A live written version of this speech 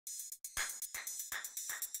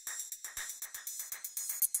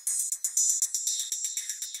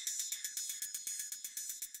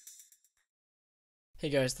Hey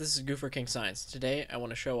guys, this is Goofer King Science. Today I want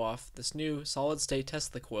to show off this new solid-state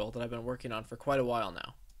Tesla coil that I've been working on for quite a while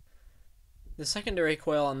now. The secondary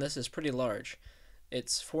coil on this is pretty large.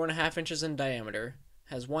 It's 4.5 inches in diameter,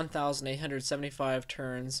 has 1,875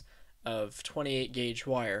 turns of 28 gauge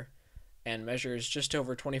wire, and measures just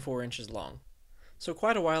over 24 inches long. So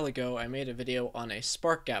quite a while ago I made a video on a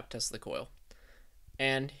spark gap Tesla coil.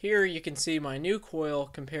 And here you can see my new coil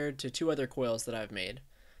compared to two other coils that I've made.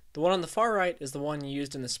 The one on the far right is the one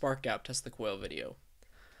used in the spark gap Tesla coil video.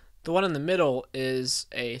 The one in the middle is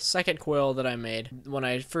a second coil that I made when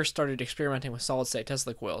I first started experimenting with solid-state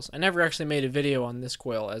Tesla coils. I never actually made a video on this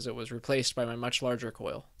coil as it was replaced by my much larger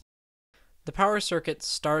coil. The power circuit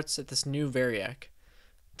starts at this new variac.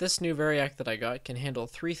 This new variac that I got can handle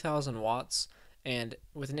 3,000 watts, and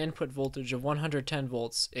with an input voltage of 110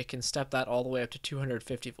 volts, it can step that all the way up to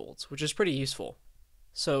 250 volts, which is pretty useful.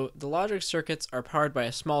 So the logic circuits are powered by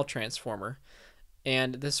a small transformer,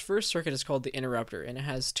 and this first circuit is called the interrupter, and it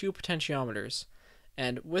has two potentiometers.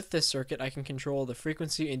 And with this circuit I can control the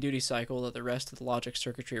frequency and duty cycle that the rest of the logic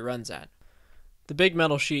circuitry runs at. The big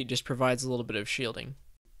metal sheet just provides a little bit of shielding.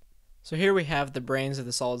 So here we have the brains of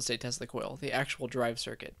the solid-state Tesla coil, the actual drive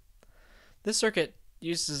circuit. This circuit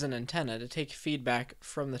uses an antenna to take feedback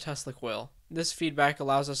from the Tesla coil. This feedback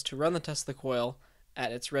allows us to run the Tesla coil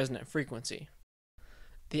at its resonant frequency.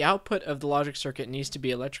 The output of the logic circuit needs to be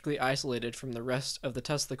electrically isolated from the rest of the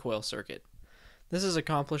Tesla coil circuit. This is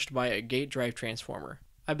accomplished by a gate drive transformer.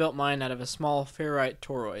 I built mine out of a small ferrite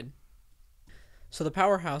toroid. So the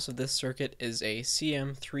powerhouse of this circuit is a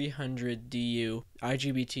CM300DU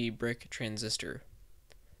IGBT brick transistor.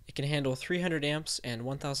 It can handle 300 amps and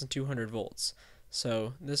 1,200 volts,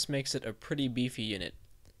 so this makes it a pretty beefy unit.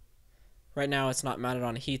 Right now it's not mounted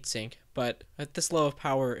on a heatsink, but at this low of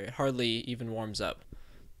power it hardly even warms up.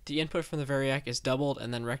 The input from the variac is doubled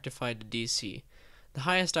and then rectified to DC. The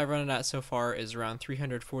highest I've run it at so far is around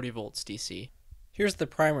 340 volts DC. Here's the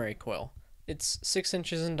primary coil. It's 6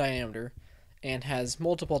 inches in diameter and has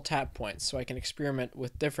multiple tap points, so I can experiment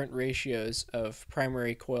with different ratios of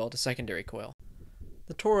primary coil to secondary coil.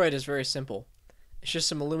 The toroid is very simple. It's just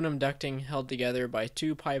some aluminum ducting held together by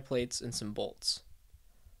two pie plates and some bolts.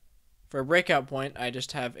 For a breakout point, I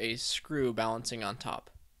just have a screw balancing on top.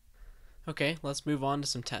 Okay, let's move on to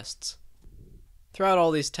some tests. Throughout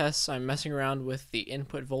all these tests, I'm messing around with the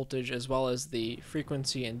input voltage as well as the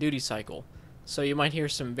frequency and duty cycle, so you might hear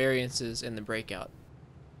some variances in the breakout.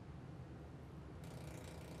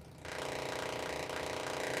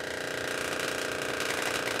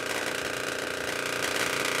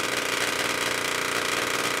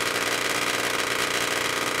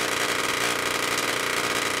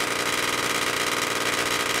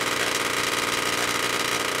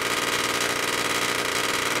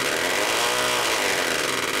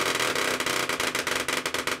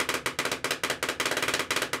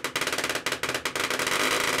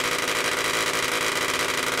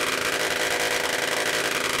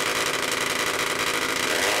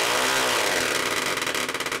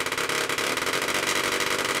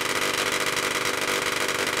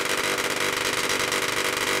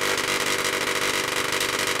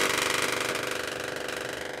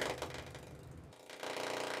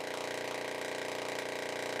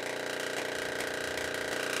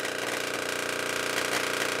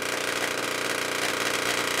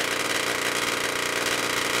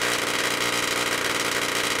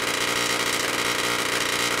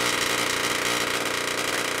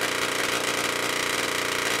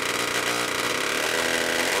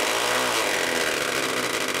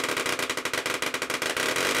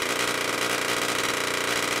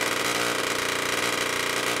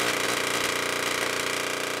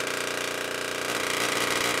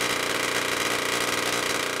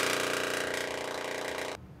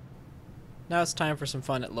 Now it's time for some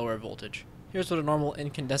fun at lower voltage. Here's what a normal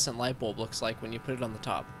incandescent light bulb looks like when you put it on the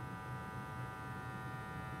top.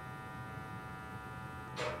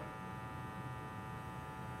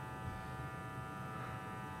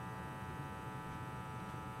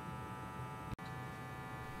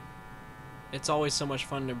 It's always so much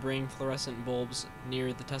fun to bring fluorescent bulbs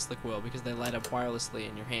near the Tesla coil because they light up wirelessly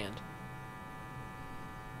in your hand.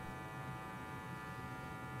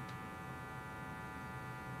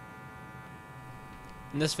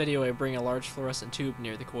 In this video I bring a large fluorescent tube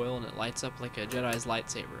near the coil and it lights up like a Jedi's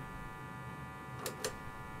lightsaber.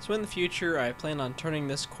 So in the future I plan on turning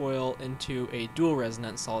this coil into a dual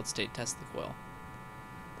resonant solid state Tesla coil.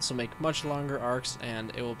 This will make much longer arcs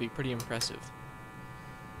and it will be pretty impressive.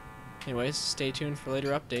 Anyways, stay tuned for later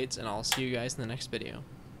updates and I'll see you guys in the next video.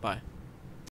 Bye.